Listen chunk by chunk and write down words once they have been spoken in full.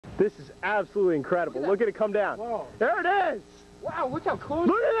This is absolutely incredible. Look at it come down. Whoa. There it is. Wow, look how close.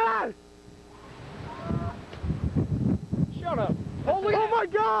 Look at that. Shut up. Oh, look Oh at my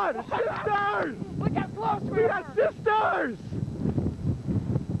God, sisters. Look how close we We are. got sisters.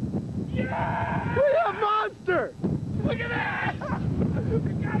 Yeah! We have monster. Look at that! You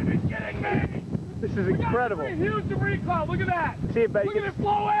gotta be kidding me! This is incredible. We got a huge debris cloud. Look at that! See it, but Look at it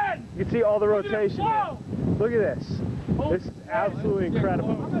flow in! You can see all the Look at it rotation. flow! Look at this. This is absolutely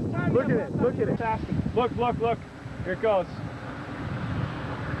incredible. Look at it. Look at it. Look, look, look. Here it goes.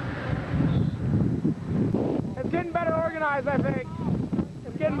 It's getting better organized, I think.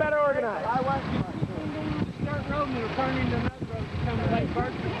 It's getting better organized. I want you start roading and turn into another road to come to Lake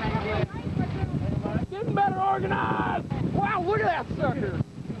Berkeley. Getting better organized. Wow, look at that sucker.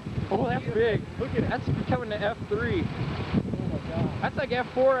 Oh, that's big. Look at it. That's becoming the F3. Oh my God. That's like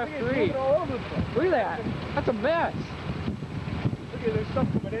F4, F3. Look at that. That's a mess. Look at there's stuff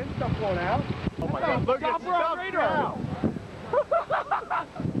coming in, stuff flowing out. Oh my God. Look at Stop radar.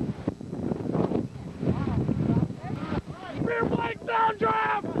 Rear flank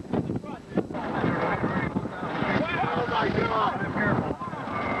downdraft! Wow, oh my God!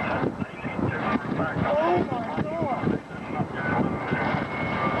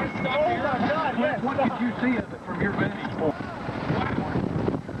 Oh my God! What did you see of it from your vantage point?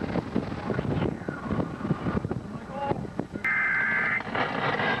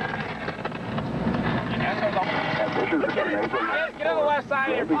 Get on the left side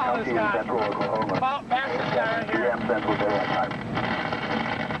here, follow this guy. Follow past this guy right here. That's when they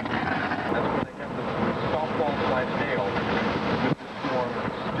have the softball fly tail with the storm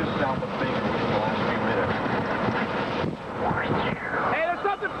just south of Baker within the last few minutes. Hey, there's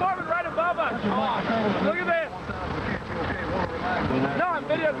something forming right above us. Look at this. No, I'm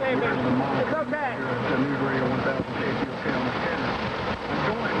videotaping. It's okay.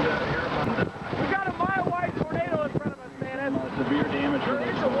 We got a mile-wide tornado in front of us, man. Severe damage for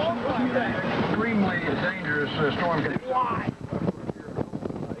It's a wall fly. extremely dangerous storm. Why?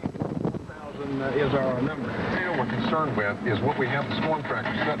 1,000 is our number. What we're concerned with is what we have the storm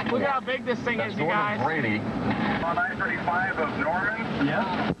tracker set for. Look how big this thing is, you guys. That's Brady. On I-35 of Norman.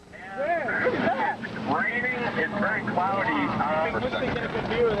 Yes. Yeah, look at that. It's raining. It's very cloudy. I wish we get a good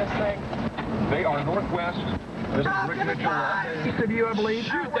view of this thing. They are northwest. This is Rick Mitchell. East of you, I believe.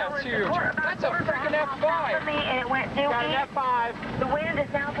 Shoot, that's huge. That's a freaking F5. And it went due Got an east. F5. The wind is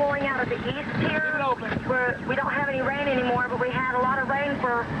now blowing out of the east here. Leave it open. We don't have any rain anymore, but we had a lot of rain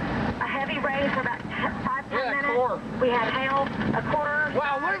for a heavy rain for about 5-10 Yeah, minutes. core. We had hail, a quarter.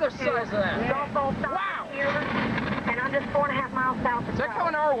 Wow, look at the size of that. Gulf stop Wow. here, and I'm just 4.5 miles south of Is that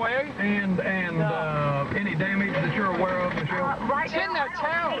coming our way? And any damage that you're aware of, Michelle? Right It's in now, that I don't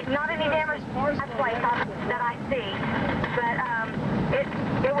town. see- Not any damage that place that I see, but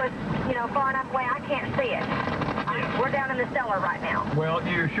it was, far enough away I can't see it. We're down in the cellar right now. Well,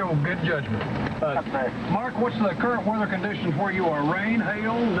 you show good judgment. Mark, what's the current weather conditions where you are? Rain,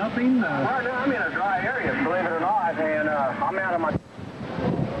 hail, nothing? Right now, I'm in a dry area, believe it or not, and I'm out of my...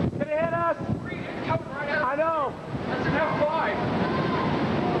 Can it hit us? I know. That's an F5.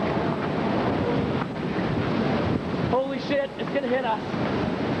 Holy shit, it's gonna hit us.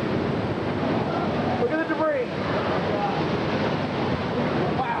 Look at the debris.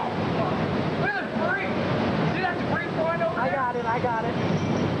 Wow. Look at the debris. See that debris flying over there? I got it.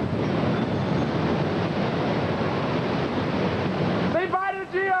 Say bye to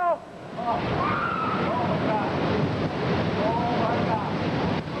Geo. Oh, wow. Oh, my God. Oh, my God.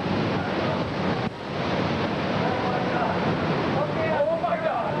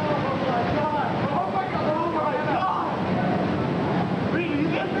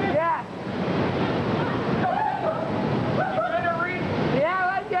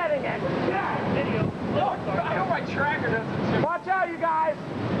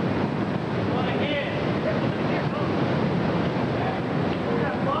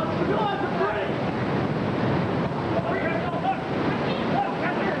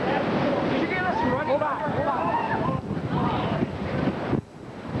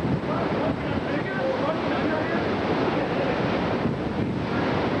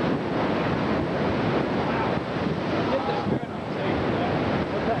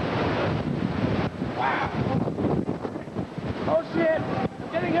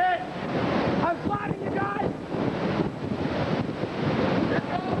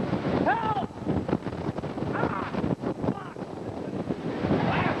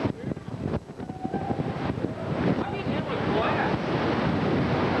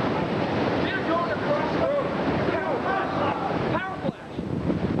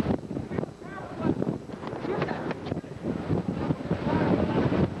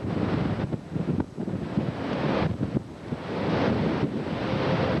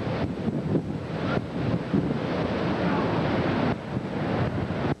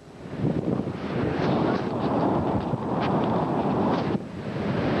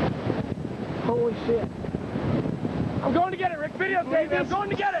 Holy shit. I'm going to get it, Rick. Videotape me. I'm going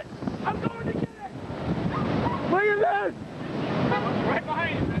to get it. I'm going to get it. Look at this. Right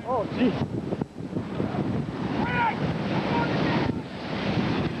behind you, man. Oh, jeez.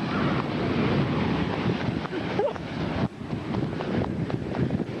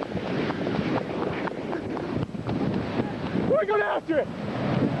 We're going after it.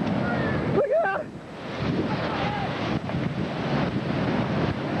 Look at that.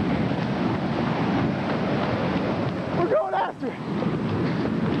 We're going after it.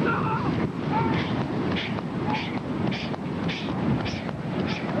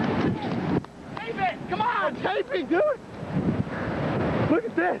 Tape it! Come on! I'm taping, dude. Look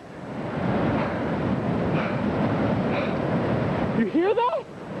at this. You hear that?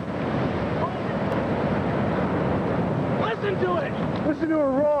 Listen to it. Listen to it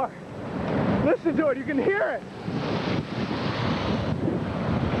roar. Listen to it. You can hear it.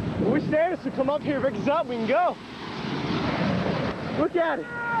 We stand us to come up here, pick us up, we can go. Look at it.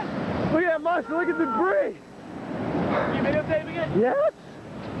 Look at that monster. Look at the debris. You videotaping it? Yes.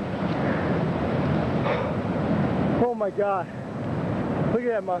 Oh my God. Look at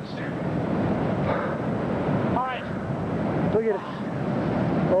that monster. All right. Look at it.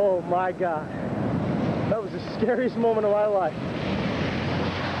 Oh my God. That was the scariest moment of my life.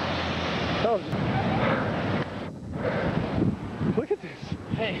 That was... Look at this.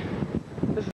 Hey.